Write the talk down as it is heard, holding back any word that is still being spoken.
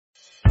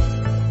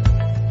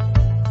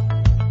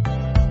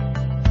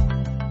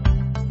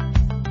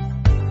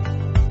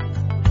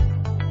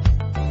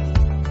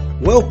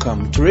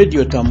Welcome to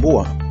Radio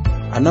Tambua,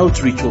 an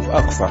outreach of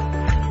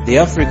ACFA, the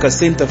Africa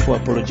Center for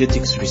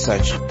Apologetics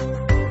Research.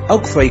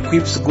 ACFA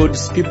equips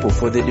God's people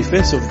for the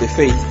defense of the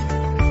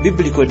faith,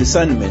 biblical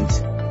discernment,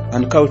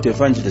 and cult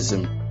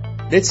evangelism.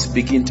 Let's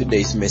begin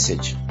today's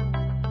message.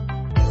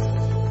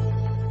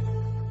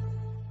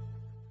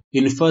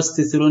 In 1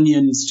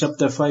 Thessalonians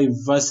chapter 5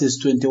 verses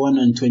 21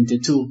 and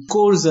 22,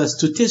 calls us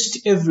to test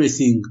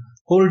everything,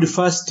 hold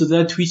fast to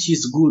that which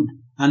is good,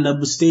 and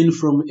abstain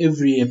from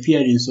every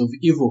appearance of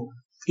evil.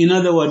 In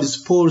other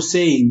words, Paul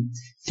saying,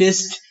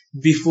 test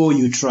before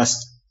you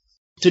trust.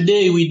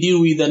 Today we deal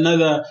with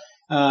another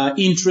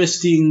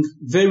interesting,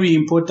 very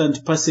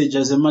important passage,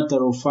 as a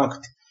matter of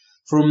fact,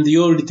 from the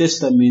Old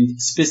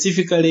Testament,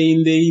 specifically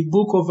in the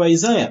book of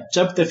Isaiah,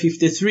 chapter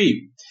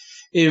 53,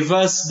 a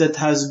verse that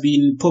has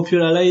been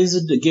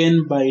popularized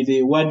again by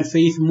the Word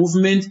Faith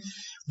movement,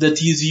 that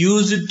is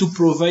used to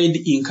provide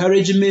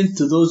encouragement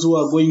to those who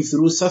are going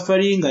through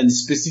suffering, and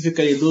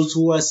specifically those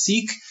who are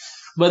sick.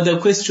 But the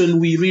question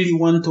we really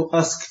want to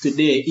ask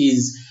today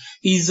is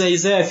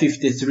Isaiah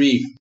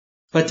 53,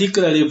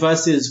 particularly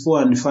verses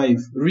 4 and 5,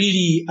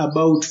 really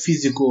about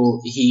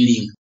physical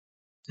healing?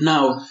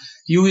 Now,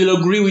 you will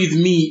agree with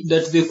me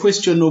that the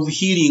question of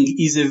healing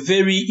is a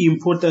very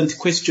important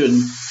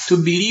question to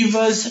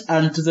believers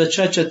and to the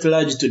church at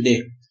large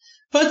today.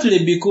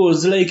 Partly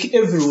because, like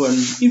everyone,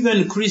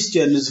 even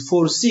Christians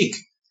fall sick.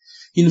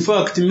 In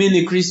fact,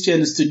 many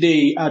Christians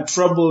today are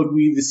troubled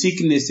with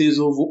sicknesses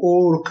of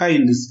all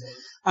kinds,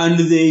 and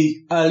they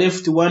are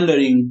left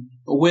wondering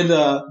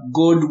whether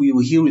God will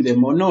heal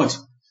them or not.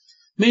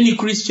 Many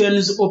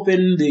Christians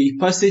open the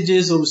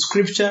passages of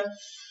Scripture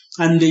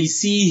and they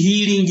see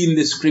healing in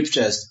the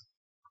Scriptures.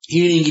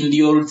 Healing in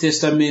the Old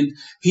Testament,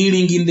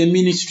 healing in the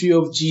ministry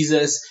of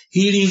Jesus,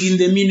 healing in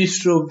the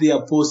ministry of the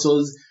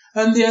apostles,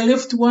 and they are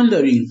left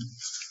wondering,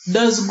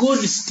 does God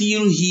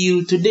still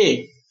heal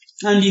today?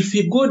 And if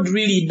God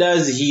really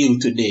does heal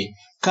today,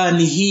 can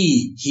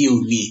He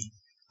heal me?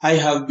 I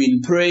have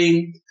been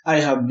praying, I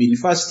have been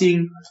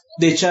fasting,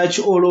 the church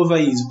all over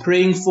is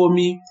praying for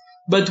me,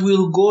 but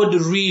will God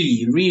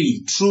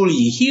really, truly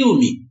heal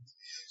me?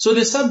 So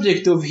the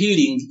subject of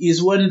healing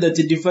is one that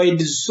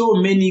divides so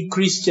many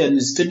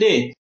Christians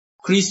today.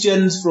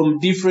 Christians from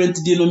different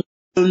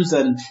denominations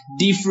and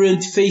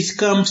different faith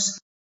camps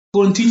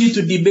continue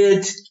to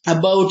debate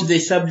about the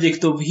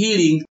subject of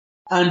healing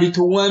and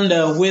to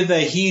wonder whether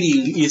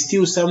healing is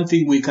still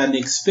something we can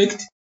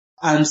expect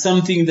and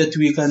something that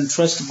we can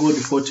trust God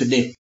for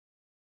today.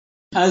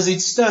 As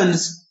it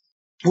stands,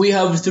 we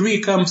have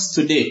three camps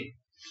today.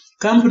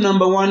 Camp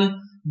number one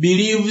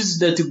believes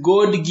that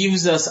God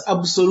gives us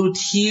absolute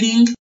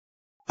healing,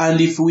 and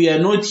if we are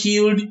not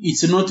healed,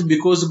 it's not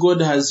because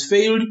God has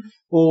failed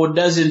or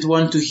doesn't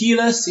want to heal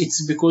us,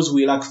 it's because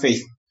we lack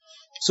faith.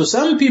 So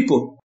some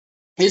people,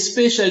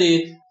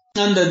 especially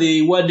under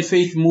the Word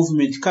Faith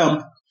movement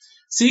camp,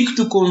 seek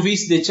to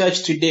convince the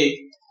church today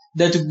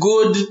that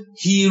God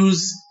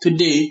heals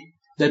today,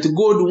 that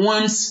God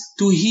wants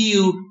to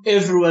heal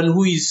everyone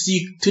who is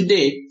sick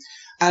today,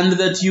 and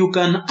that you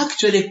can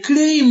actually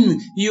claim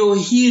your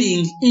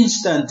healing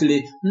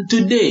instantly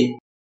today.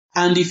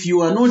 And if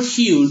you are not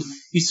healed,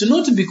 it's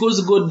not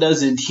because God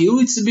doesn't heal,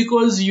 it's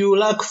because you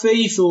lack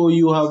faith or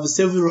you have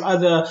several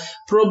other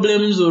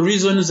problems or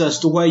reasons as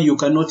to why you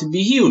cannot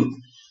be healed.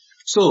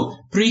 So,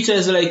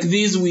 preachers like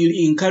these will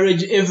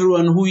encourage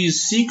everyone who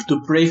is sick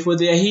to pray for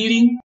their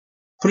healing.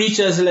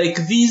 Preachers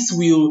like these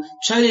will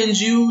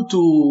challenge you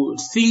to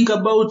think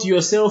about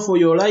yourself or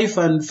your life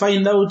and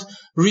find out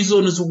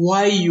reasons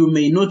why you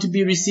may not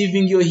be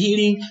receiving your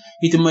healing.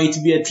 It might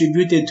be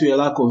attributed to a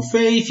lack of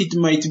faith. It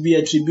might be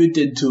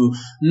attributed to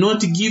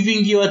not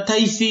giving your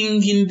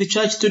tithing in the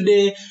church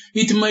today.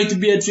 It might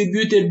be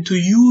attributed to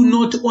you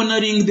not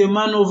honoring the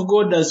man of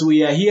God, as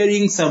we are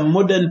hearing some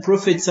modern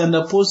prophets and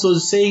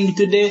apostles saying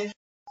today.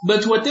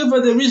 But whatever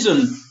the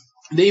reason,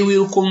 they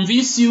will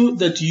convince you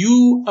that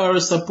you are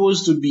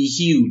supposed to be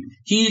healed.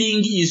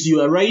 Healing is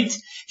your right.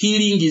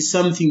 Healing is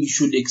something you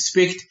should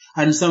expect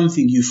and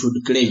something you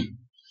should claim.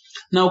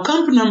 Now,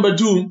 camp number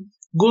two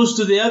goes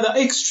to the other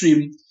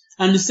extreme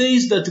and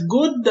says that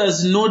God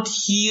does not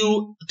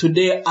heal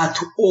today at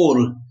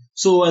all.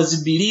 So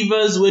as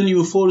believers, when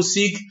you fall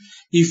sick,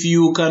 if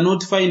you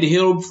cannot find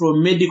help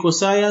from medical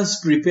science,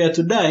 prepare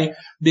to die,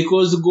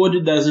 because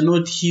God does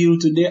not heal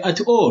today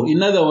at all.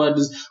 In other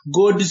words,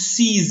 God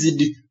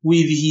ceased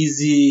with His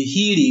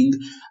healing,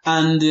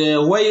 and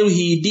while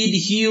He did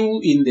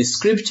heal in the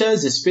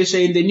Scriptures,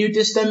 especially in the New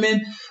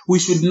Testament, we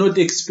should not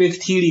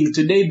expect healing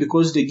today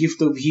because the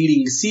gift of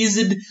healing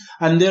ceased,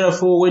 and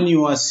therefore when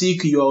you are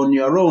sick, you are on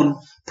your own.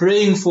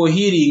 Praying for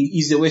healing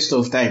is a waste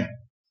of time.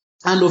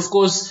 And of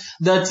course,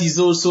 that is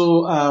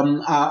also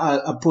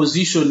a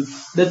position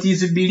that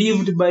is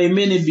believed by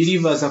many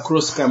believers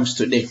across camps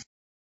today.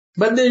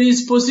 But there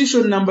is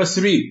position number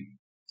three,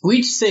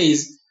 which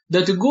says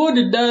that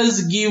God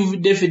does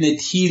give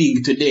definite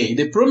healing today.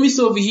 The promise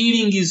of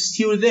healing is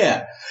still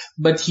there,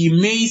 but he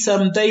may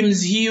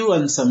sometimes heal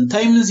and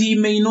sometimes he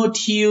may not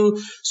heal.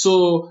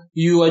 So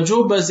your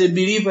job as a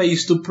believer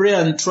is to pray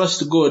and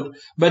trust God.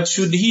 But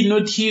should he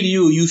not heal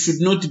you, you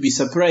should not be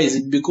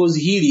surprised, because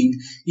healing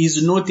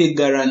is not a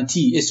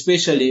guarantee,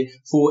 especially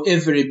for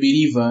every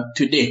believer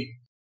today.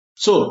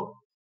 So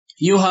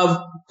you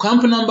have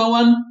camp number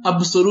 1,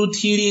 absolute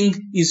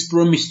healing is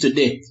promised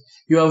today.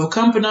 You have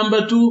camp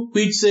number 2,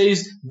 which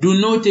says, do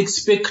not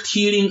expect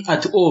healing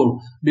at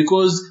all,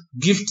 because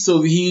gifts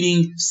of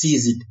healing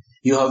ceased.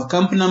 You have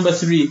camp number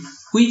 3,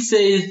 which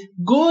says,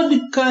 God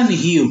can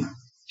heal.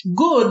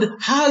 God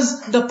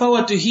has the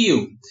power to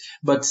heal,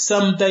 but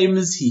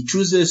sometimes he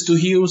chooses to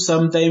heal,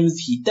 sometimes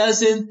he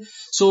doesn't.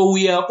 So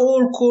we are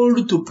all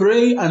called to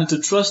pray and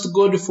to trust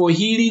God for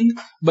healing,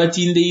 but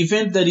in the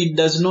event that it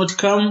does not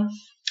come,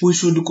 we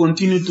should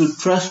continue to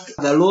trust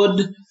the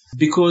Lord,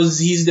 because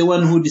he's the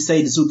one who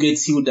decides who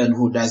gets healed and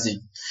who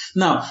doesn't.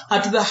 Now,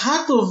 at the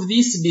heart of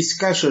this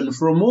discussion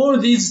from all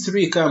these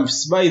 3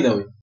 camps, by the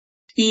way,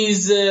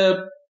 is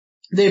the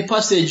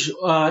passage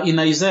in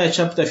Isaiah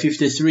chapter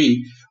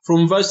 53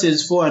 from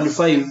verses 4 and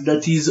 5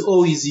 that is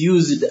always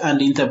used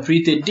and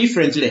interpreted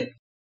differently.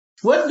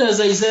 What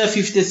does Isaiah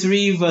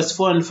 53 verse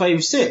 4 and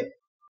 5 say?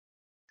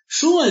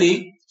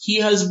 Surely he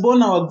has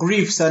borne our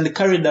griefs and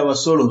carried our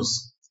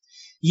sorrows,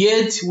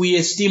 yet we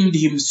esteemed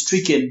him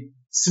stricken,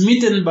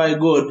 smitten by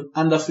God,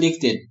 and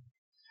afflicted.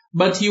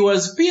 But he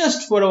was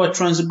pierced for our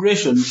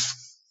transgressions,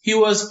 he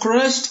was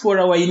crushed for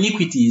our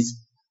iniquities.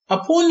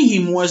 Upon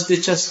him was the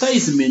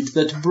chastisement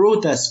that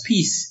brought us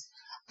peace,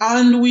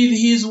 and with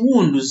his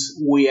wounds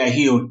we are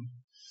healed.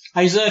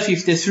 Isaiah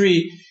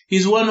 53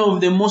 is one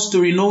of the most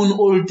renowned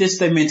Old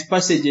Testament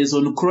passages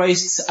on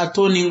Christ's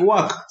atoning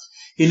work.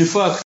 In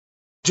fact,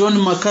 John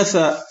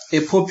MacArthur, a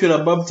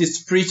popular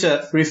Baptist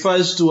preacher,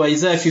 refers to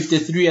Isaiah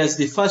 53 as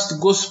the first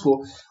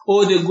gospel,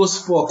 or the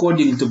gospel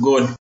according to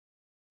God.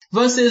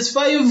 Verses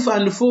 5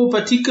 and 4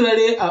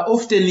 particularly are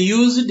often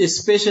used,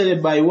 especially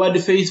by word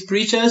faith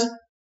preachers,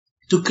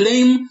 to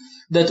claim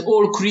that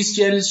all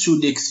Christians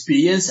should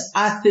experience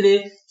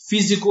earthly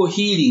physical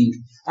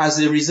healing as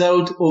a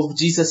result of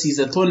Jesus'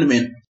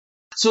 atonement.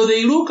 So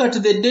they look at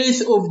the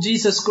death of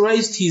Jesus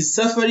Christ, his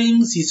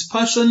sufferings, his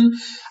passion,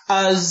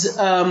 as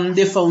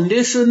the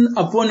foundation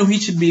upon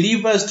which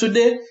believers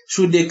today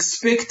should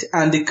expect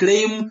and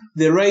claim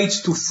the right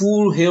to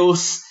full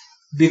health,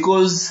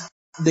 because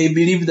they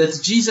believe that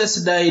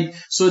Jesus died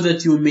so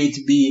that you may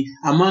be,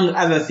 among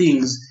other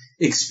things,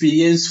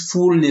 experience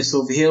fullness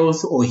of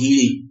health or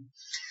healing.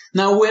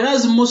 Now,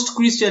 whereas most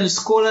Christian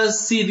scholars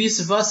see this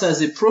verse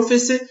as a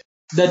prophecy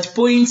that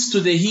points to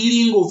the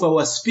healing of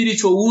our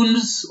spiritual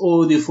wounds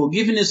or the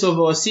forgiveness of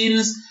our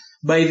sins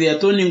by the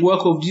atoning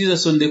work of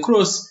Jesus on the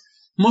cross,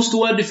 most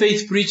word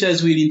faith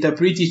preachers will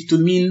interpret it to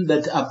mean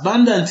that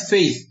abundant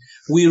faith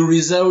will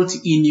result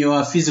in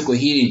your physical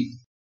healing.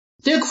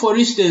 Take, for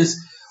instance,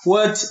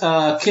 what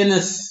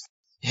Kenneth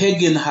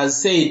Hagin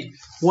has said,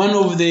 one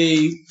of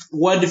the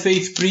word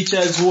faith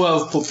preachers who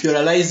have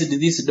popularized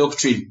this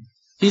doctrine.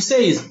 He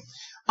says,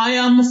 I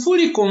am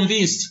fully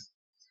convinced,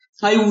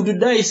 I would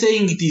die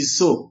saying it is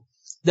so,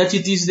 that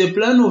it is the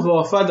plan of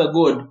our Father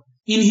God,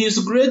 in his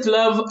great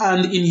love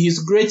and in his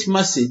great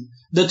mercy,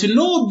 that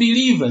no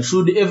believer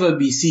should ever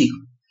be sick,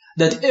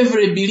 that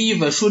every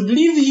believer should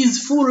live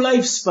his full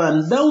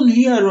lifespan down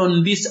here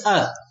on this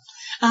earth,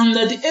 and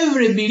that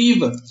every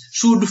believer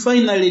should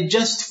finally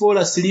just fall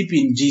asleep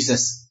in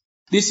Jesus.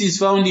 This is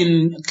found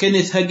in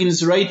Kenneth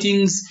Hagin's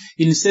writings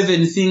in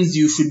 7 Things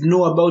You Should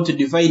Know About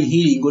Divine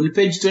Healing on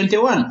page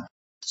 21.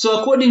 So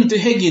according to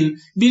Hagin,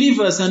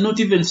 believers are not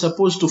even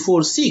supposed to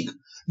fall sick,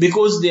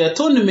 because the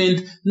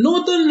atonement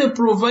not only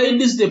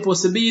provides the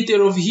possibility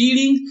of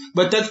healing,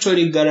 but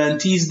actually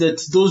guarantees that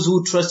those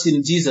who trust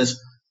in Jesus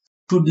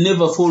should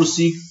never fall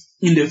sick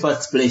in the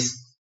first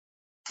place.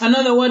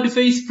 Another word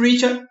faith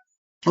preacher,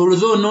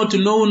 although not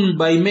known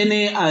by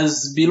many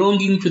as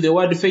belonging to the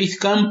word faith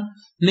camp,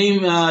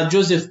 named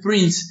Joseph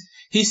Prince,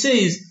 he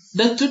says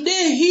that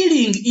today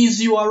healing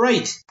is your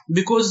right,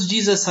 because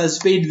Jesus has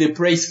paid the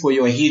price for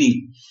your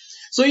healing.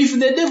 So if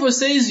the devil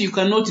says you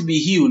cannot be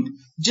healed,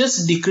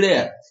 just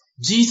declare,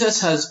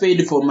 Jesus has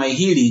paid for my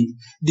healing.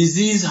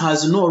 Disease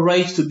has no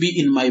right to be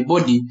in my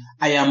body.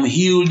 I am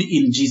healed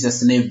in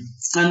Jesus' name.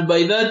 And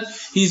by that,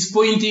 he's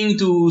pointing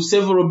to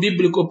several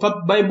biblical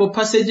Bible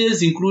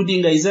passages,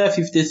 including Isaiah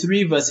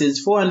 53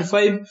 verses 4 and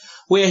 5,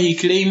 where he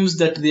claims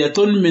that the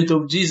atonement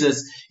of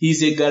Jesus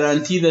is a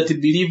guarantee that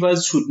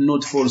believers should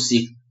not fall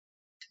sick.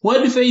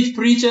 Word faith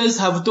preachers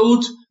have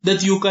taught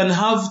that you can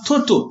have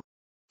total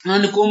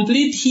and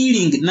complete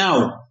healing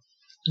now,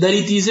 that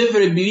it is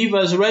every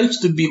believer's right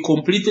to be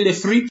completely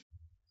free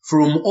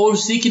from all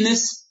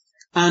sickness,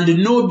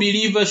 and no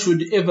believer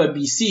should ever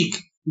be sick,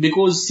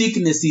 because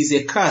sickness is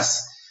a curse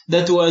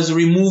that was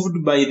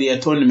removed by the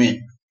atonement.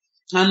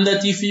 And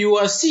that if you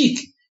are sick,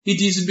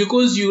 it is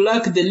because you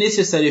lack the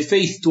necessary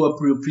faith to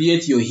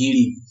appropriate your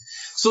healing.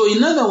 So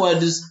in other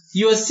words,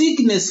 your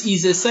sickness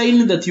is a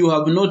sign that you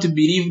have not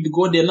believed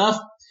God enough.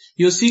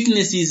 Your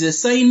sickness is a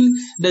sign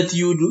that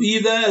you do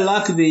either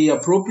lack the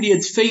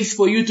appropriate faith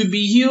for you to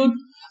be healed,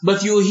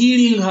 but your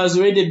healing has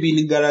already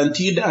been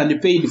guaranteed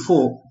and paid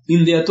for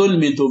in the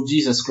atonement of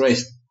Jesus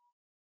Christ.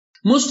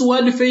 Most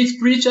word faith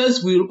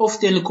preachers will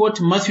often quote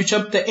Matthew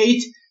chapter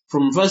 8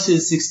 from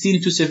verses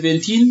 16 to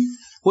 17,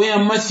 where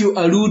Matthew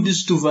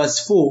alludes to verse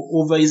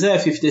 4 of Isaiah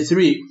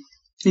 53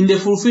 in the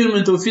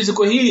fulfillment of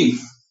physical healing.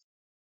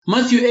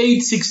 Matthew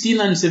 8,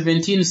 16 and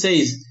 17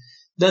 says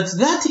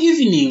that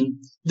evening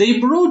they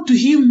brought to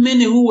him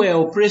many who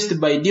were oppressed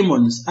by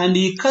demons, and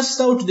he cast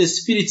out the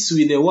spirits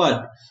with a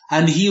word,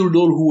 and healed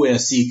all who were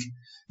sick.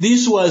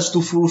 This was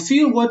to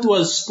fulfill what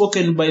was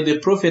spoken by the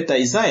prophet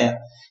Isaiah.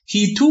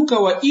 He took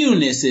our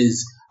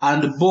illnesses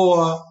and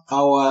bore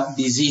our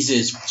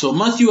diseases. So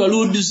Matthew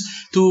alludes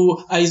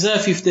to Isaiah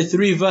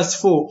 53 verse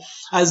 4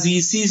 as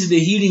he sees the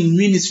healing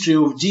ministry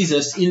of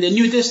Jesus in the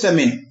New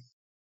Testament.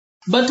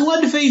 But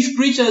word faith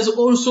preachers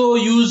also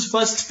use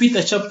 1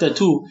 Peter chapter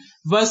 2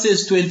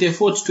 verses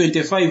 24 to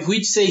 25,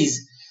 which says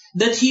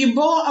that he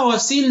bore our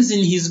sins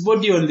in his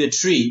body on the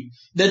tree,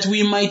 that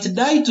we might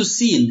die to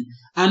sin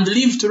and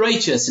live to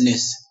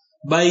righteousness.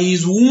 By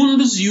his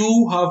wounds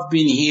you have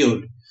been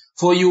healed.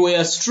 For you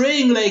were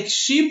straying like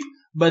sheep,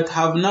 but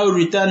have now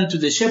returned to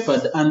the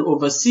shepherd and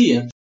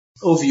overseer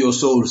of your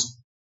souls.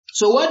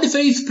 So word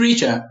faith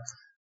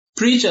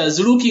preachers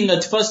looking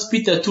at 1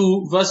 Peter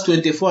 2 verse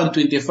 24 and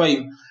 25,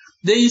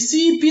 they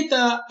see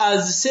Peter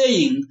as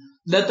saying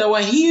that our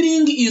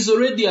healing is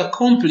already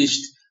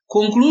accomplished,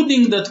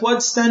 concluding that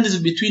what stands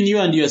between you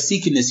and your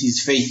sickness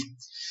is faith.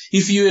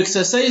 If you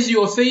exercise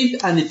your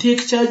faith and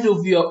take charge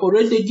of your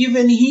already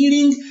given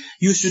healing,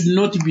 you should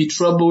not be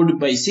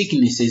troubled by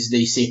sicknesses,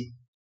 they say.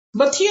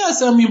 But here are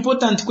some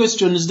important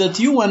questions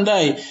that you and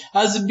I,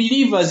 as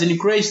believers in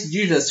Christ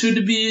Jesus,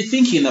 should be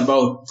thinking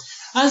about.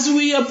 As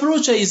we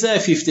approach Isaiah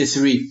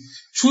 53,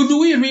 should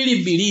we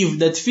really believe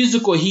that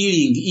physical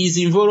healing is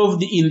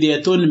involved in the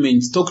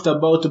atonement talked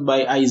about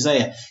by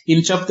Isaiah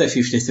in chapter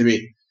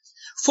 53?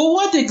 For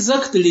what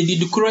exactly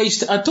did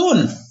Christ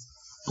atone?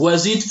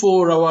 Was it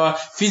for our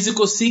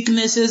physical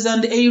sicknesses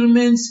and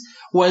ailments?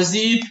 Was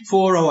it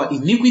for our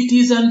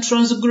iniquities and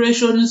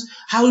transgressions?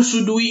 How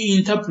should we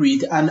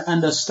interpret and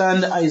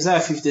understand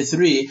Isaiah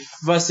 53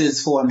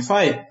 verses 4 and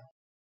 5?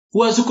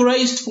 Was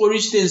Christ, for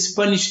instance,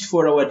 punished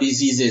for our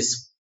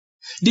diseases?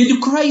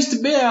 Did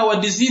Christ bear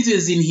our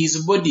diseases in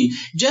his body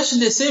just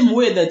the same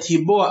way that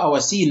he bore our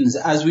sins,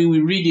 as we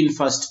will read in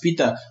 1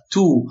 Peter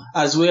 2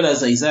 as well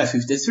as Isaiah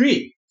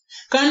 53?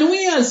 Can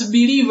we as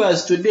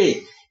believers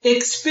today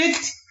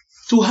expect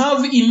to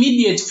have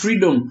immediate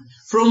freedom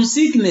from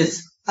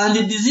sickness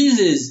and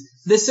diseases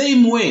the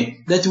same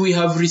way that we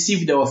have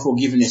received our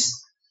forgiveness?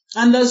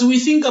 And as we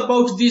think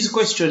about these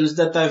questions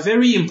that are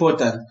very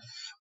important,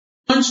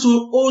 I want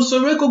to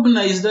also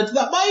recognize that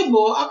the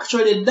Bible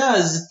actually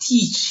does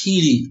teach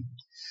healing.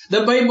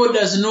 The Bible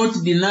does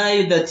not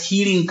deny that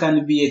healing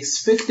can be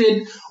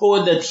expected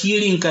or that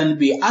healing can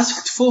be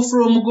asked for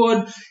from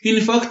God.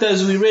 In fact,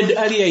 as we read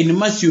earlier in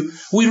Matthew,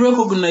 we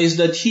recognize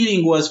that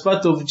healing was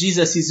part of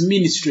Jesus'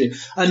 ministry,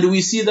 and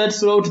we see that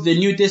throughout the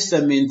New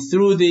Testament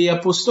through the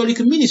apostolic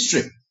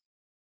ministry.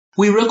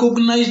 We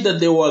recognize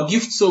that there were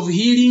gifts of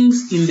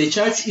healings in the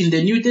church in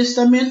the New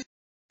Testament,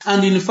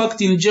 and in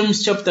fact in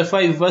James chapter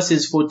 5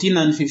 verses 14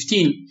 and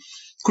 15,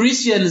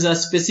 Christians are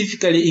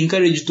specifically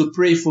encouraged to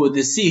pray for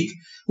the sick,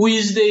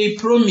 with the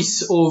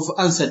promise of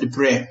answered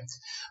prayer.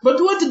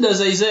 But what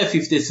does Isaiah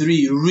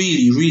 53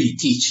 really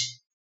teach?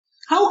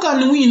 How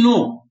can we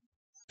know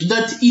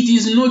that it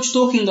is not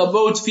talking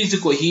about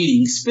physical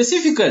healing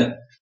specifically?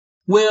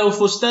 Well,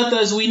 for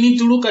starters, we need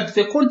to look at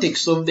the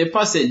context of the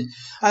passage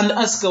and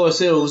ask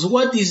ourselves,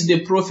 what is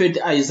the prophet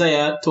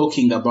Isaiah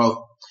talking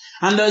about?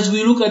 And as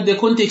we look at the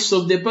context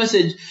of the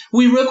passage,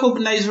 we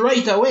recognize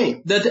right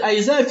away that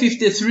Isaiah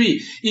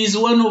 53 is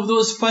one of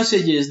those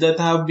passages that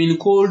have been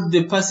called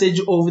the passage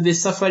of the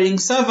suffering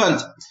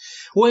servant,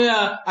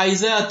 where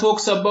Isaiah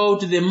talks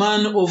about the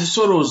man of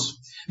sorrows,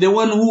 the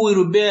one who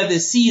will bear the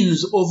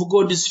sins of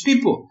God's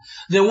people,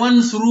 the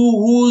one through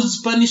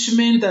whose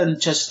punishment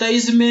and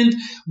chastisement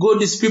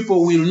God's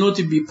people will not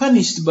be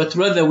punished, but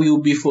rather will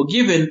be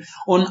forgiven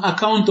on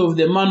account of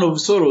the man of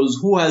sorrows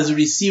who has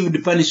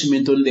received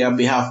punishment on their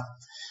behalf.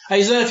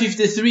 Isaiah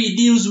 53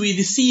 deals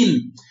with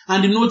sin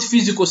and not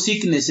physical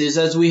sicknesses,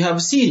 as we have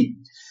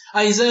seen.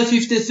 Isaiah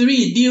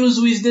 53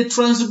 deals with the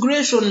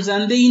transgressions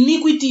and the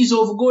iniquities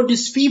of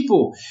God's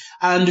people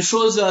and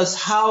shows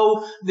us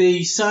how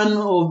the son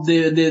of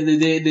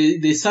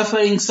the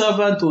suffering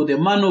servant or the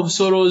man of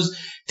sorrows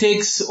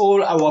takes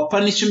all our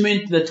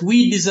punishment that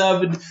we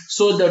deserved,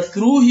 so that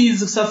through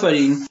his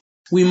suffering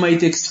we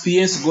might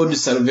experience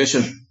God's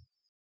salvation.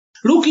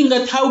 Looking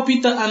at how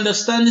Peter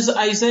understands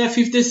Isaiah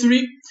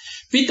 53,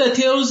 Peter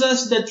tells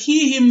us that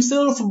he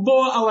himself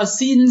bore our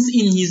sins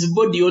in his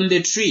body on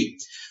the tree,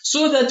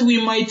 so that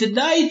we might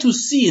die to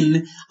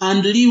sin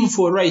and live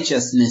for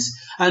righteousness.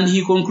 And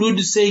he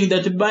concludes saying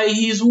that by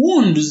his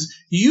wounds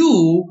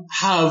you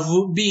have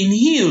been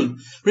healed.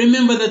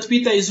 Remember that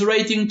Peter is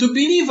writing to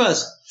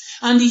believers,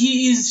 and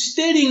he is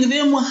telling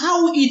them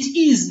how it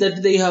is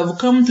that they have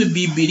come to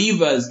be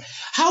believers,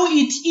 how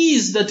it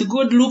is that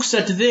God looks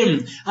at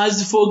them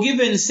as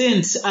forgiven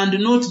saints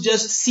and not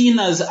just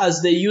sinners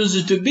as they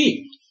used to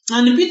be.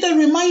 And Peter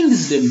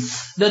reminds them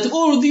that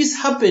all this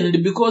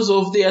happened because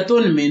of the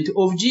atonement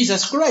of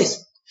Jesus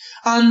Christ.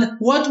 And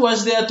what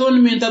was the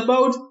atonement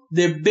about?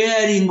 The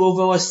bearing of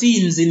our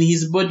sins in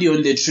his body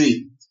on the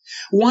tree.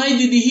 Why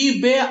did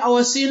he bear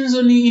our sins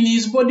in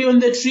his body on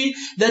the tree?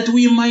 That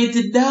we might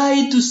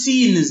die to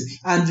sins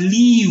and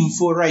live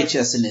for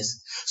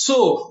righteousness.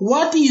 So,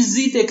 what is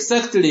it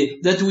exactly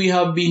that we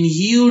have been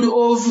healed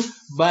of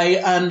by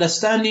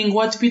understanding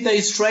what Peter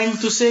is trying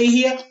to say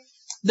here?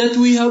 That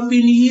we have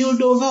been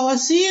healed of our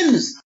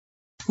sins,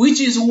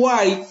 which is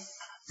why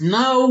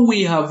now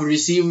we have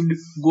received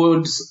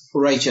God's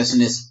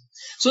righteousness.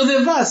 So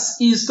the verse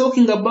is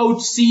talking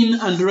about sin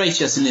and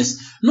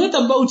righteousness, not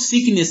about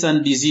sickness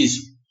and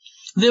disease.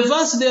 The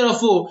verse,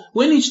 therefore,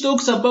 when it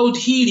talks about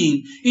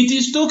healing, it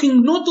is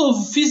talking not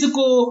of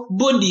physical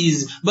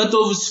bodies, but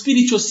of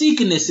spiritual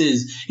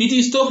sicknesses. It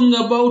is talking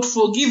about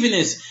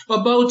forgiveness,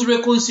 about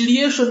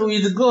reconciliation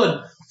with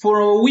God,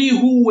 for we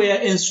who were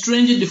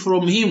estranged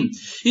from him.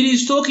 It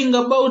is talking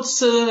about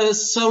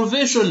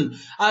salvation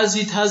as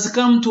it has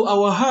come to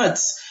our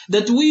hearts,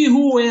 that we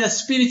who were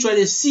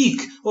spiritually sick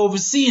of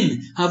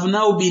sin have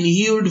now been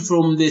healed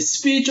from the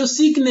spiritual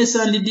sickness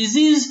and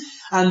disease,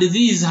 and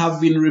these have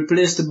been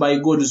replaced by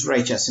God's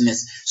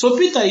righteousness. So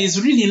Peter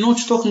is really not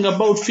talking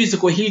about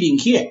physical healing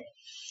here.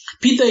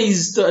 Peter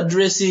is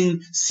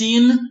addressing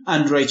sin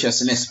and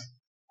righteousness.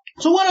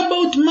 So what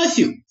about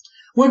Matthew?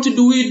 What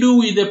do we do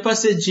with the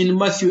passage in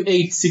Matthew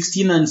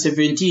 8:16 and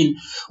 17,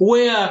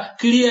 where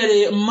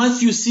clearly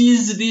Matthew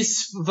sees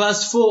this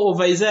verse 4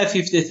 of Isaiah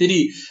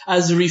 53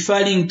 as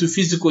referring to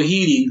physical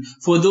healing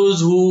for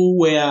those who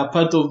were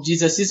part of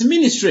Jesus'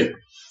 ministry?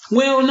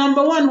 Well,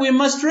 number one, we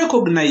must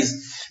recognize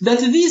that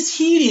this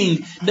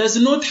healing does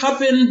not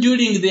happen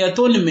during the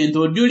atonement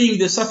or during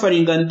the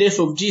suffering and death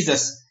of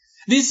Jesus.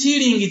 This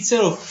healing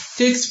itself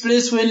takes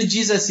place when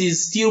Jesus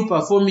is still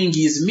performing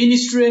his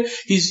ministry,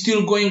 he's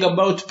still going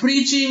about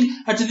preaching.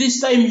 At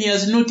this time, he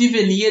has not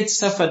even yet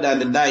suffered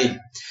and died.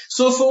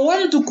 So for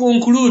one to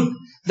conclude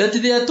that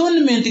the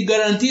atonement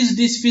guarantees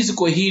this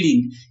physical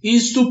healing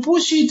is to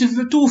push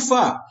it too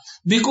far,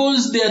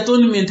 because the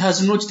atonement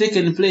has not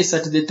taken place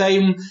at the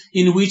time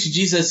in which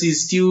Jesus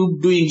is still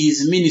doing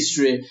his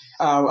ministry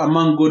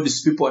among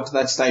God's people at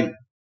that time.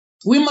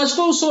 We must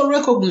also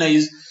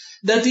recognize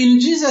that in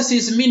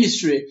Jesus'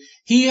 ministry,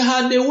 he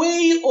had a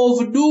way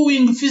of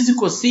doing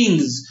physical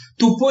things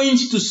to point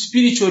to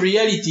spiritual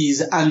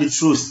realities and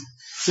truth.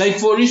 Like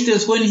for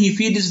instance, when he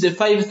feeds the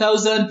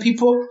 5,000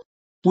 people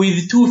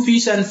with 2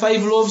 fish and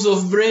 5 loaves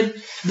of bread,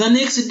 the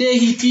next day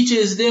he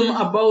teaches them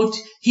about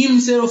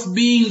himself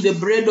being the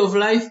bread of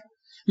life,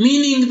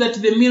 meaning that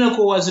the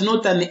miracle was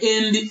not an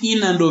end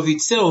in and of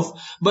itself,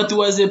 but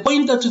was a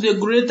pointer to the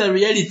greater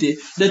reality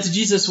that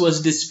Jesus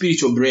was the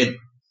spiritual bread.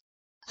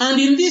 And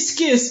in this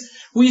case,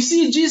 we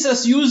see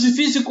Jesus use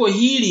physical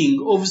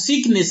healing of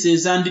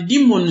sicknesses and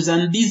demons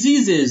and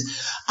diseases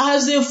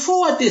as a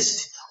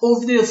foretaste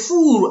of the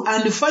full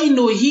and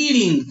final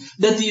healing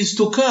that is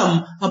to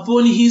come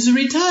upon his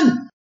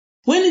return.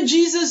 When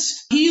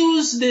Jesus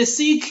heals the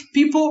sick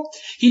people,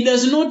 he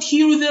does not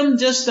heal them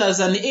just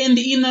as an end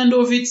in and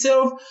of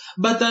itself,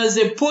 but as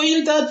a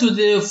pointer to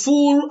the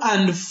full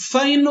and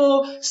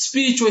final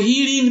spiritual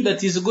healing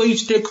that is going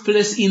to take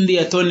place in the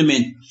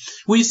atonement.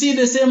 We see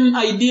the same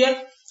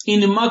idea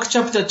in Mark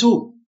chapter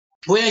 2,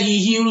 where he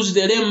heals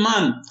the lame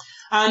man.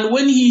 And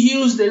when he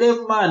heals the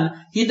lame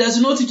man, he does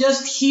not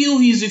just heal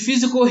his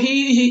physical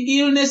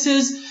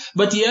illnesses,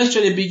 but he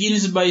actually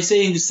begins by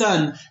saying,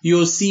 "Son,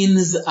 your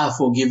sins are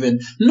forgiven."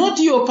 Not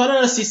your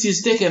paralysis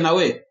is taken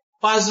away,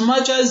 as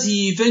much as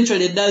he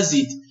eventually does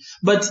it,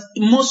 but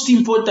most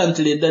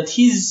importantly, that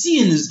his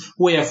sins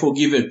were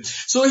forgiven.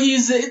 So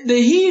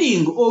the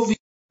healing of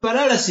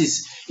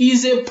paralysis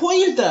is a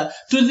pointer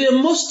to the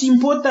most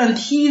important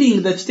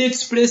healing that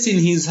takes place in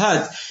his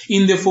heart,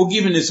 in the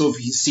forgiveness of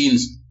his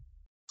sins.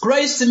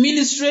 Christ's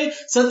ministry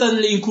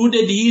certainly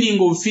included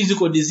healing of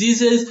physical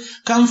diseases,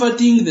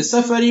 comforting the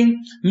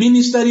suffering,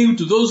 ministering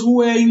to those who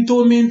were in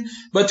torment,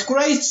 but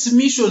Christ's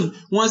mission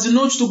was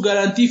not to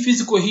guarantee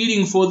physical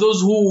healing for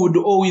those who would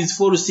always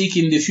fall sick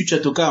in the future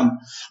to come,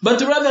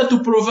 but rather to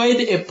provide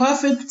a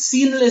perfect,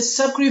 sinless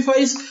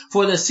sacrifice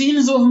for the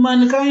sins of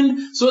mankind,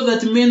 so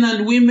that men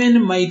and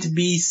women might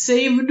be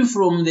saved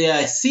from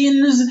their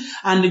sins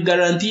and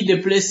guaranteed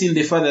a place in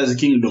the Father's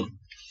kingdom.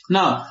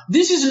 Now,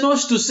 this is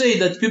not to say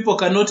that people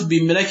cannot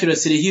be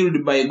miraculously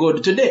healed by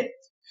God today.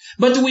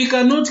 But we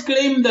cannot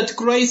claim that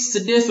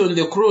Christ's death on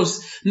the cross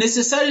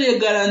necessarily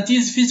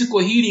guarantees physical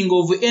healing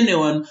of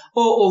anyone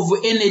or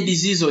of any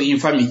disease or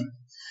infirmity.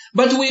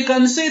 But we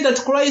can say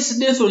that Christ's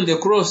death on the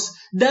cross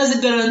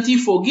does guarantee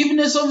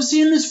forgiveness of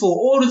sins for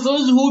all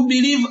those who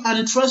believe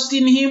and trust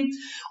in him,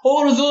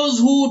 all those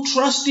who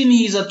trust in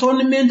his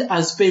atonement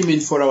as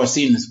payment for our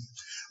sins.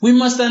 We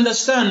must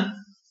understand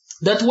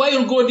that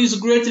while God is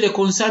greatly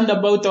concerned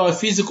about our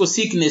physical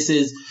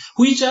sicknesses,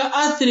 which are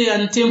earthly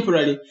and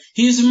temporary,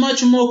 he is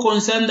much more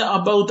concerned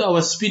about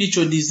our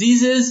spiritual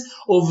diseases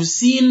of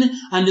sin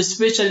and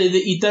especially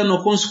the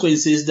eternal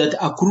consequences that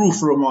accrue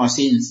from our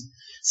sins.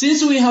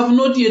 Since we have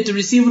not yet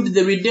received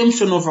the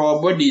redemption of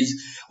our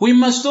bodies, we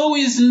must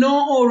always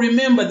know or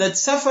remember that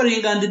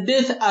suffering and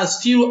death are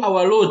still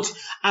our lot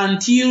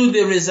until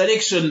the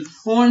resurrection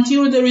or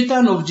until the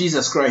return of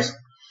Jesus Christ.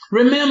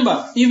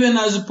 Remember, even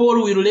as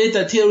Paul will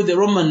later tell the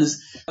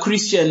Romans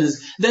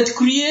Christians, that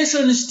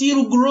creation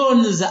still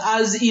groans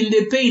as in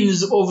the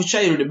pains of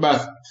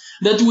childbirth,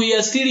 that we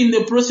are still in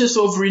the process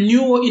of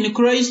renewal in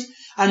Christ,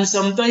 and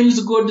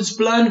sometimes God's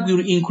plan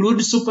will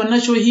include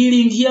supernatural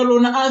healing here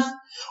on earth.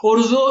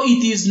 Although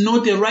it is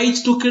not a right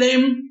to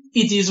claim,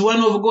 it is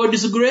one of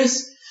God's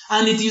grace,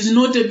 and it is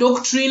not a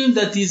doctrine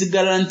that is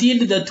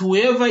guaranteed that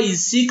whoever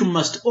is sick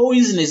must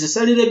always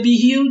necessarily be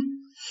healed.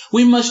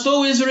 We must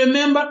always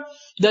remember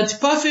that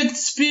perfect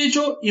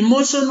spiritual,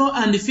 emotional,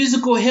 and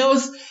physical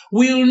health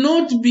will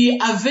not be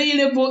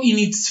available in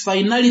its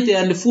finality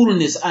and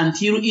fullness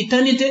until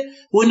eternity,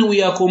 when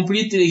we are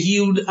completely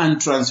healed and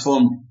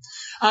transformed.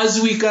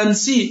 As we can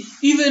see,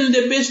 even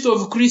the best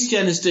of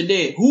Christians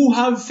today who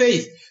have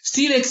faith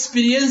still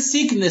experience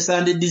sickness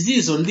and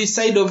disease on this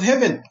side of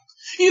heaven.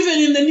 Even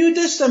in the New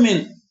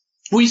Testament,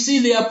 we see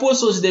the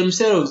apostles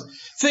themselves,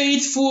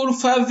 faithful,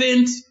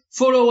 fervent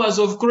followers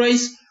of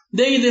Christ.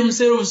 They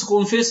themselves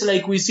confess,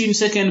 like we see in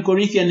 2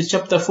 Corinthians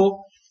chapter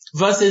 4,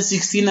 verses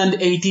 16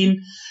 and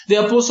 18.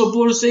 The apostle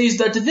Paul says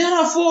that,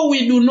 therefore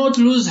we do not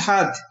lose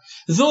heart.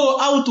 Though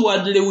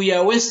outwardly we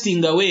are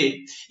wasting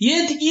away,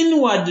 yet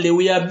inwardly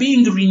we are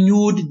being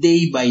renewed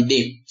day by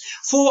day.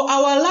 For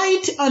our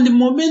light and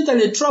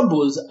momentary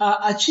troubles are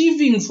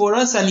achieving for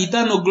us an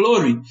eternal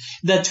glory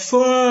that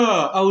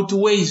far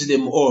outweighs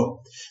them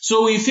all.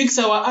 So we fix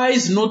our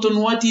eyes not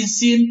on what is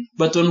seen,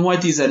 but on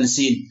what is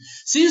unseen.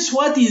 Since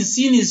what is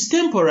seen is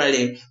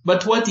temporary,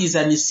 but what is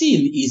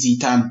unseen is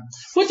eternal.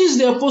 What is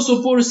the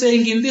apostle Paul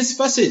saying in this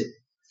passage?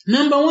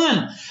 Number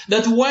one,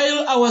 that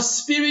while our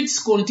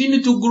spirits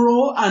continue to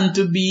grow and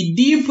to be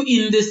deep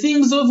in the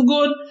things of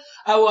God,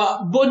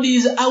 our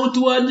bodies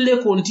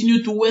outwardly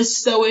continue to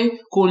waste away,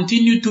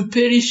 continue to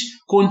perish,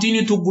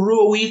 continue to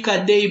grow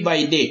weaker day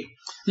by day.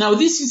 Now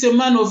this is a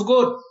man of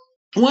God,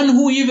 one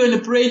who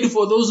even prayed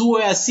for those who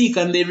were sick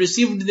and they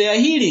received their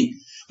healing.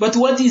 But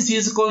what is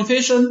his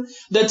confession?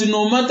 That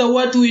no matter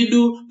what we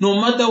do, no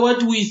matter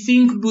what we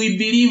think, we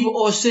believe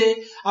or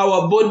say,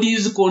 our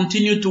bodies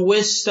continue to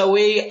waste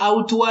away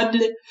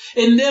outwardly.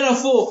 And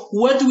therefore,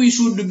 what we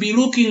should be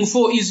looking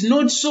for is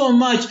not so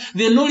much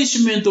the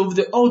nourishment of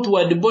the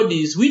outward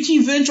bodies, which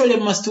eventually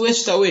must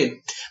waste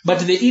away, but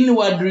the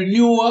inward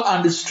renewal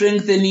and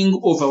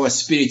strengthening of our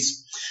spirits.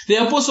 The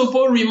Apostle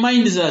Paul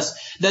reminds us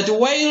that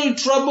while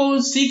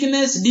trouble,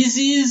 sickness,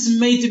 disease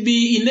might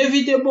be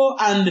inevitable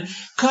and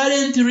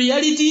current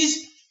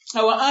realities,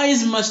 our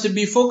eyes must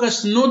be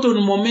focused not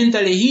on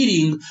momentary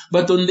healing,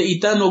 but on the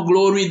eternal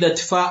glory that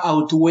far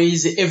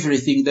outweighs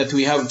everything that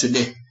we have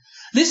today.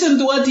 Listen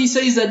to what he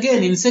says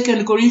again in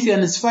 2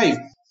 Corinthians 5.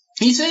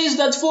 He says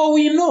that, for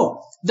we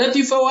know that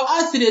if our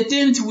earthly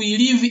tent we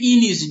live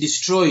in is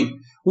destroyed,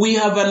 we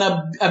have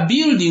a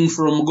building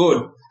from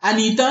God, an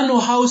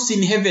eternal house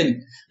in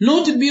heaven,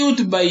 not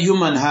built by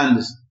human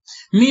hands.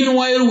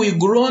 Meanwhile we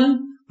groan,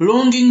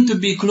 longing to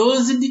be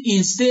clothed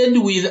instead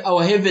with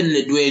our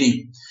heavenly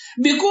dwelling.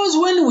 Because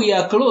when we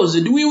are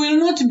clothed, we will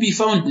not be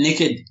found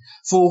naked.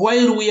 For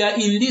while we are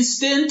in this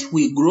tent,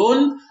 we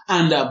groan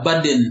and are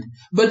burdened.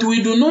 But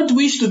we do not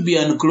wish to be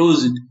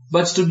unclothed,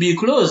 but to be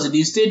clothed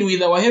instead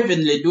with our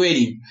heavenly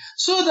dwelling,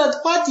 so that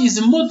what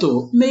is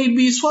mortal may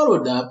be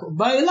swallowed up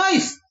by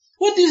life.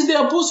 What is the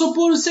Apostle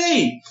Paul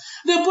saying?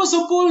 The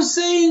Apostle Paul is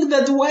saying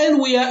that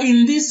while we are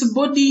in this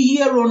body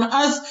here on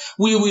earth,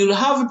 we will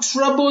have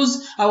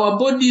troubles, our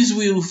bodies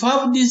will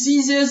have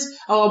diseases,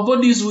 our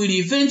bodies will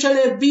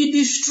eventually be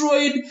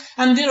destroyed,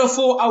 and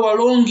therefore our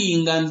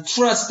longing and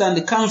trust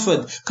and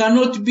comfort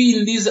cannot be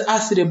in these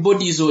earthly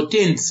bodies or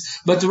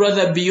tents, but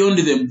rather beyond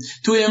them,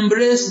 to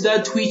embrace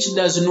that which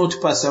does not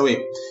pass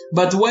away.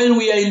 But while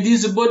we are in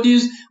these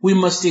bodies, we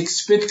must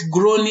expect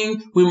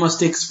groaning, we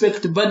must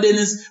expect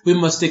burdens, we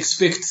must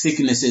expect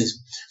sicknesses.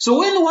 So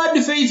when word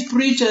faith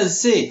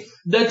preachers say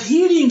that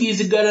healing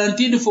is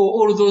guaranteed for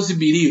all those who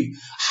believe,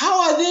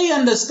 how are they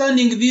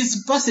understanding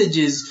these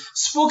passages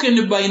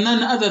spoken by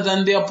none other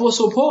than the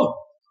Apostle Paul?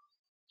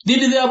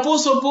 Did the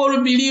Apostle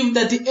Paul believe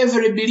that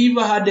every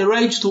believer had the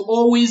right to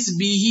always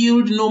be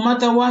healed no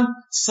matter what?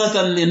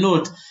 Certainly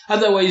not.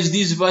 Otherwise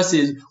these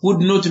verses would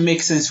not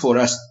make sense for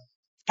us.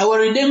 Our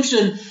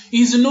redemption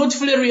is not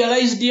fully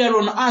realized here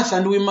on earth,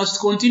 and we must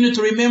continue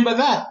to remember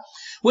that.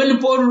 When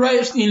Paul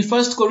writes in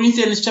 1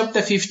 Corinthians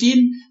chapter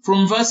 15,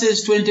 from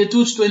verses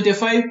 22 to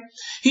 25,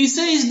 he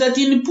says that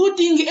in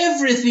putting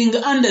everything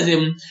under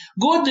them,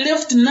 God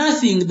left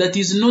nothing that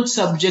is not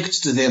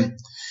subject to them.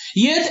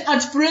 Yet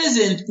at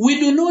present, we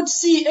do not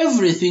see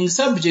everything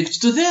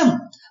subject to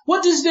them.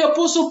 What is the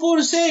Apostle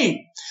Paul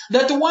saying?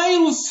 That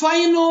while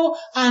final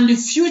and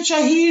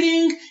future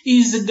healing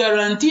is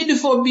guaranteed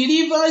for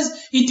believers,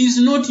 it is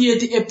not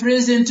yet a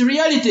present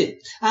reality.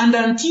 And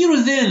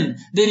until then,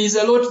 there is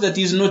a lot that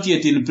is not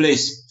yet in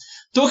place.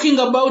 Talking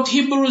about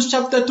Hebrews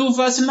chapter 2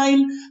 verse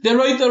 9, the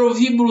writer of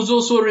Hebrews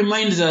also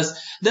reminds us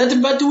that,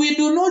 but we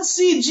do not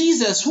see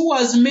Jesus, who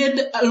was made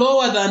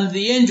lower than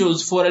the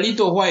angels for a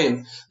little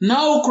while,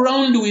 now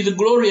crowned with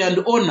glory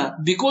and honor,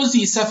 because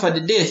he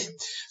suffered death,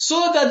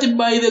 so that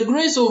by the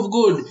grace of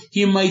God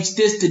he might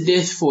taste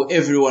death for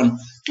everyone.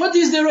 What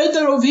is the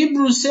writer of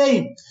Hebrews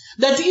saying?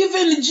 That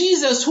even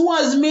Jesus, who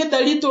was made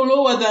a little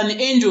lower than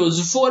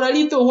angels for a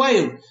little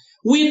while,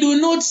 we do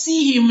not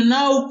see him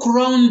now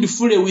crowned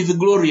fully with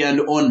glory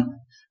and honor.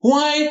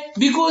 Why?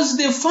 Because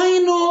the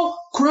final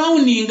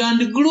crowning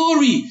and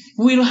glory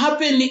will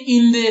happen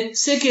in the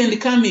second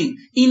coming,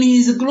 in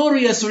his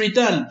glorious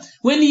return,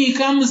 when he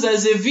comes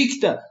as a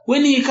victor,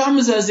 when he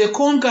comes as a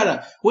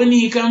conqueror, when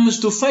he comes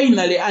to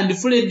finally and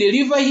fully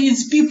deliver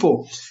his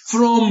people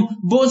from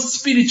both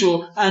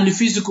spiritual and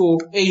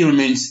physical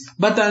ailments.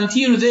 But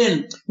until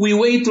then, we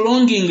wait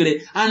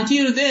longingly.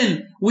 Until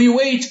then, we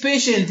wait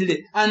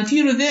patiently.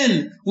 Until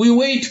then, we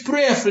wait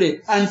prayerfully.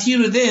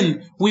 Until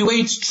then, we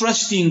wait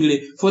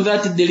trustingly for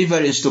that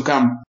deliverance to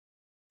come.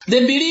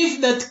 The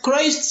belief that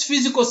Christ's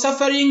physical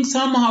suffering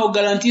somehow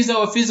guarantees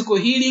our physical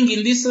healing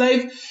in this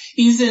life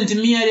isn't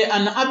merely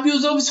an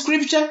abuse of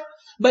Scripture,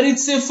 but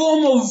it's a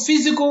form of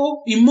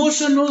physical,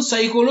 emotional,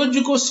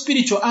 psychological,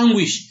 spiritual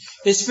anguish,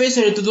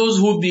 especially to those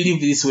who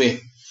believe this way.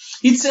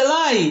 It's a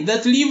lie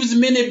that leaves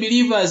many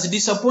believers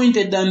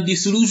disappointed and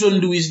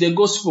disillusioned with the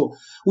gospel,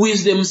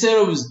 with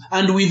themselves,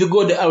 and with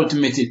God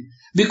ultimately.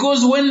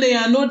 Because when they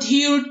are not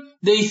healed,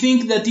 they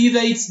think that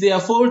either it's their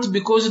fault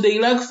because they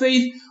lack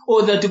faith,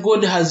 or that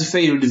God has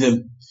failed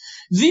them.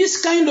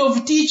 This kind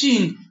of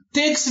teaching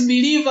takes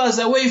believers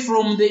away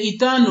from the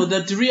eternal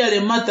that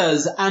really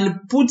matters and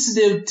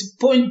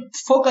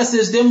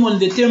focuses them on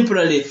the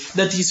temporary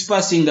that is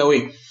passing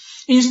away.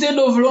 Instead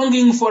of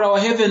longing for our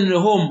heavenly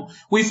home,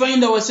 we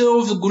find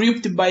ourselves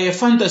gripped by a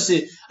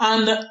fantasy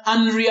and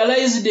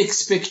unrealized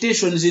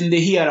expectations in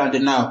the here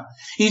and now.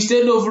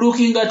 Instead of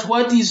looking at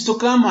what is to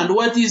come and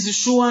what is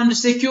sure and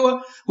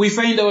secure, we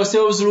find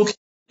ourselves looking at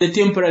the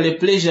temporary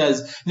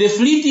pleasures, the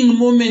fleeting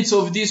moments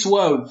of this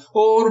world,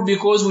 or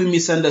because we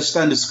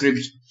misunderstand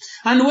Scripture.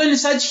 And when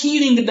such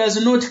healing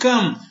does not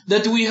come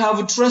that we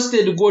have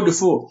trusted God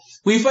for,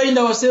 we find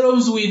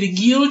ourselves with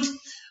guilt.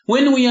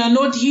 When we are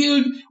not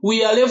healed,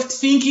 we are left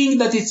thinking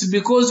that it's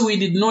because we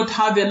did not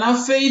have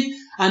enough faith,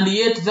 and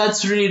yet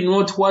that's really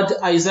not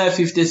what Isaiah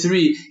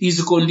 53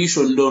 is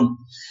conditioned on.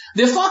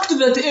 The fact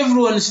that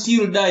everyone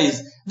still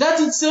dies, that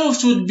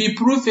itself should be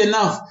proof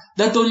enough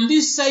that on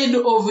this side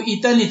of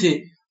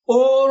eternity,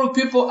 all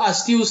people are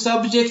still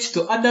subject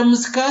to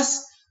Adam's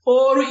curse,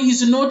 or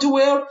is not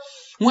well,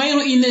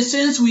 while in a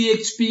sense we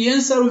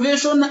experience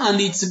salvation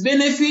and its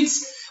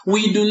benefits,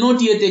 we do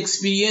not yet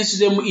experience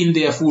them in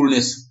their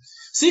fullness.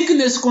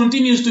 Sickness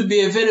continues to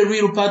be a very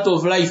real part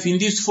of life in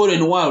this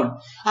fallen world,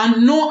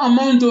 and no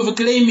amount of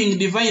claiming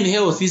divine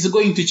health is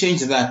going to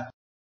change that.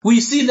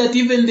 We see that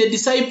even the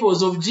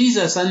disciples of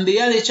Jesus and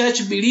the early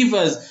church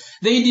believers,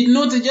 they did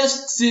not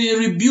just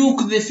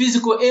rebuke the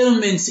physical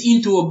ailments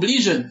into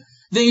oblivion.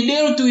 They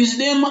dealt with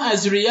them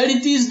as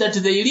realities that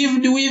they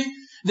lived with.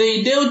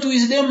 They dealt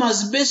with them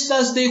as best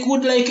as they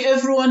could, like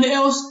everyone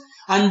else.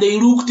 And they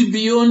looked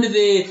beyond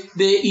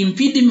the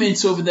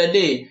impediments of the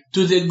day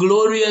to the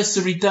glorious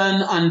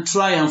return and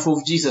triumph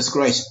of Jesus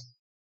Christ.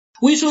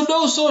 We should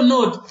also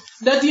note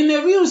that in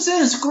a real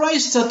sense,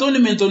 Christ's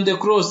atonement on the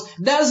cross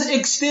does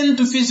extend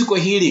to physical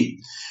healing.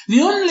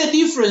 The only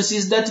difference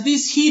is that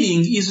this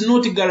healing is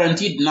not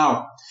guaranteed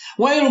now.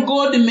 While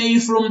God may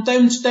from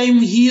time to time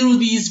heal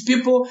these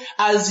people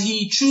as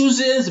He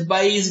chooses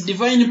by His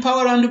divine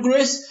power and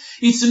grace,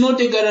 it's not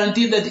a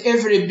guarantee that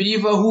every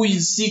believer who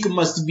is sick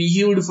must be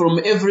healed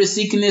from every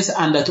sickness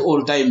and at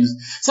all times.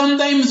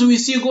 Sometimes we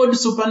see God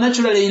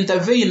supernaturally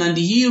intervene and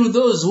heal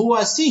those who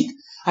are sick.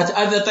 At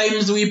other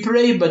times we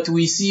pray, but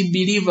we see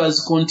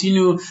believers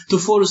continue to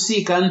fall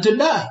sick and to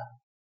die.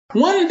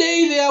 One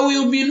day there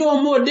will be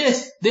no more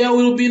death, there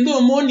will be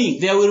no mourning,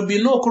 there will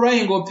be no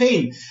crying or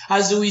pain,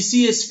 as we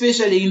see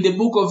especially in the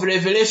book of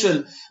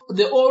Revelation.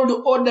 The old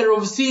order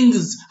of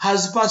things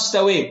has passed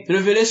away.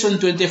 Revelation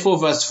 24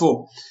 verse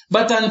 4.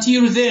 But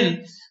until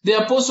then, the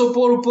Apostle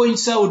Paul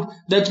points out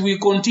that we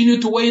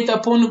continue to wait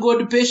upon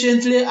God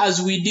patiently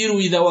as we deal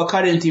with our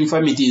current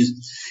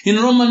infirmities. In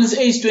Romans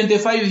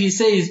 8:25 he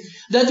says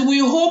that we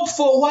hope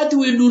for what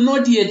we do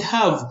not yet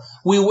have,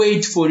 we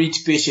wait for it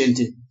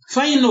patiently.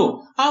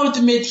 Final,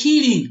 ultimate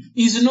healing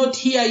is not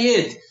here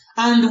yet,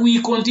 and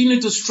we continue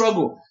to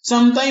struggle.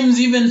 Sometimes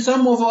even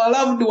some of our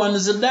loved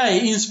ones die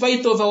in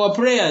spite of our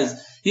prayers.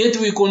 Yet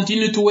we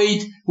continue to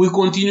wait, we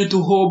continue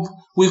to hope,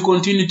 we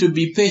continue to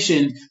be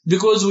patient,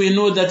 because we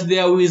know that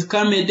there will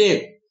come a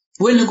day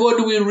when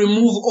God will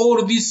remove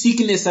all this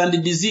sickness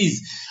and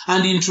disease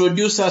and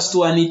introduce us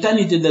to an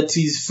eternity that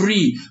is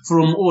free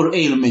from all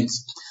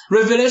ailments.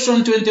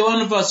 Revelation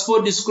 21 verse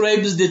 4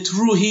 describes the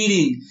true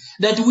healing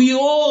that we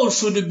all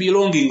should be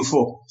longing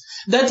for.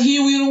 That He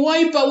will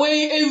wipe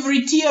away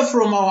every tear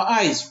from our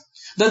eyes.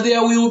 That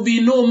there will be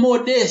no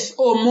more death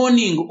or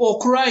mourning or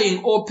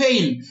crying or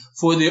pain,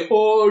 for the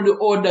old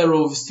order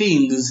of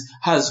things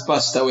has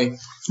passed away.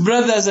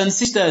 Brothers and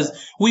sisters,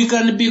 we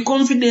can be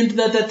confident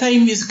that a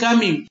time is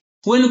coming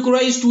when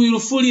Christ will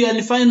fully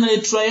and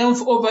finally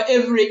triumph over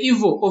every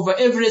evil, over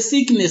every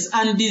sickness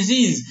and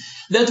disease,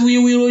 that we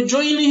will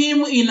join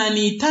Him in an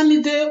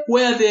eternity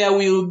where there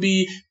will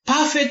be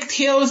perfect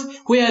health,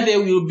 where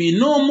there will be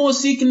no more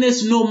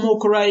sickness, no more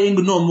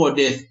crying, no more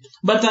death.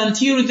 But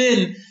until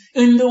then,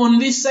 on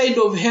this side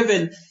of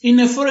heaven, in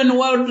a foreign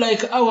world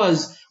like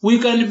ours, we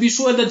can be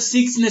sure that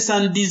sickness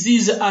and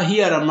disease are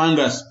here among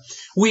us.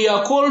 We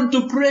are called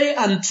to pray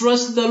and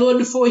trust the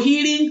Lord for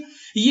healing.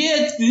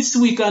 Yet this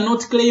we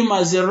cannot claim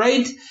as a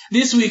right,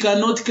 this we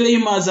cannot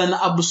claim as an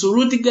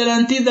absolute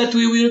guarantee that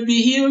we will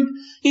be healed.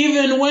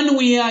 Even when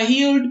we are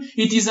healed,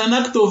 it is an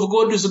act of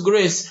God's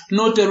grace,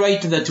 not a right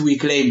that we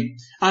claim.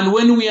 And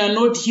when we are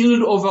not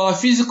healed of our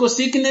physical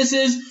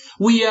sicknesses,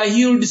 we are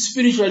healed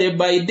spiritually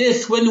by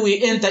death when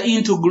we enter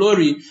into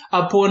glory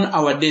upon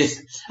our death.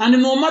 And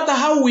no matter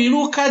how we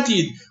look at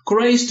it,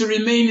 Christ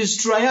remains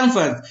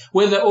triumphant,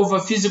 whether over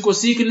physical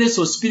sickness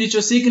or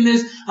spiritual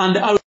sickness,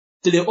 and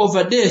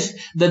over death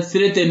that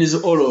threatens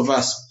all of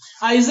us.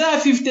 Isaiah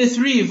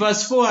 53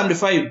 verse 4 and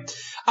 5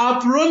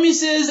 are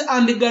promises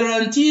and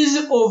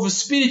guarantees of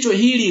spiritual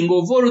healing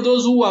of all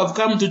those who have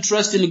come to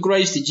trust in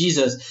Christ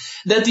Jesus.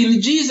 That in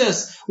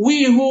Jesus,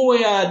 we who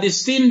were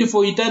destined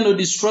for eternal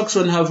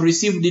destruction have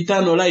received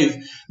eternal life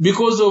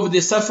because of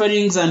the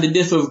sufferings and the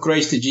death of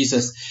Christ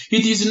Jesus.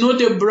 It is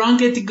not a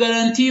blanket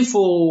guarantee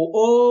for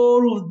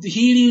all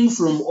healing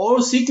from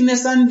all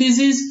sickness and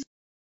disease.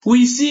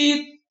 We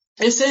see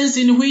a sense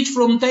in which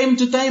from time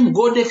to time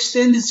God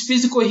extends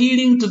physical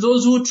healing to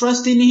those who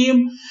trust in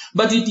Him,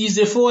 but it is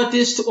a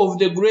foretaste of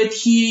the great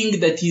healing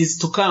that is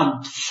to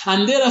come.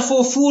 And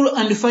therefore full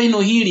and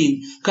final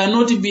healing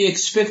cannot be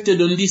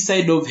expected on this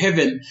side of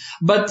heaven.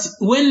 But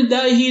when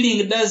that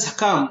healing does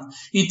come,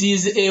 it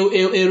is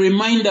a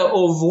reminder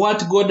of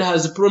what God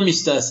has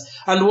promised us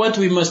and what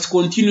we must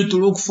continue to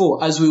look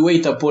for as we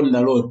wait upon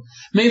the Lord.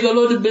 May the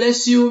Lord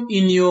bless you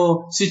in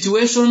your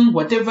situation,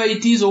 whatever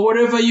it is or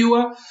wherever you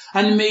are,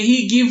 and may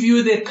He give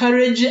you the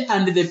courage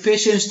and the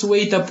patience to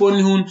wait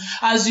upon Him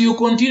as you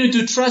continue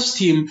to trust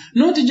Him,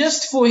 not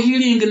just for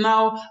healing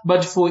now,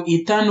 but for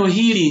eternal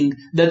healing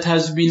that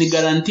has been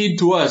guaranteed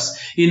to us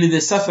in the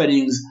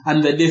sufferings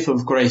and the death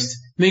of Christ.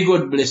 May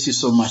God bless you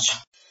so much.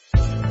 To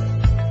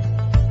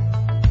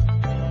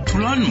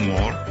learn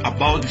more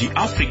about the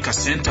Africa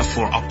Center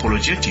for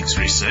Apologetics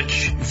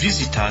Research,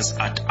 visit us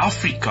at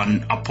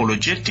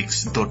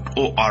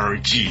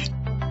africanapologetics.org.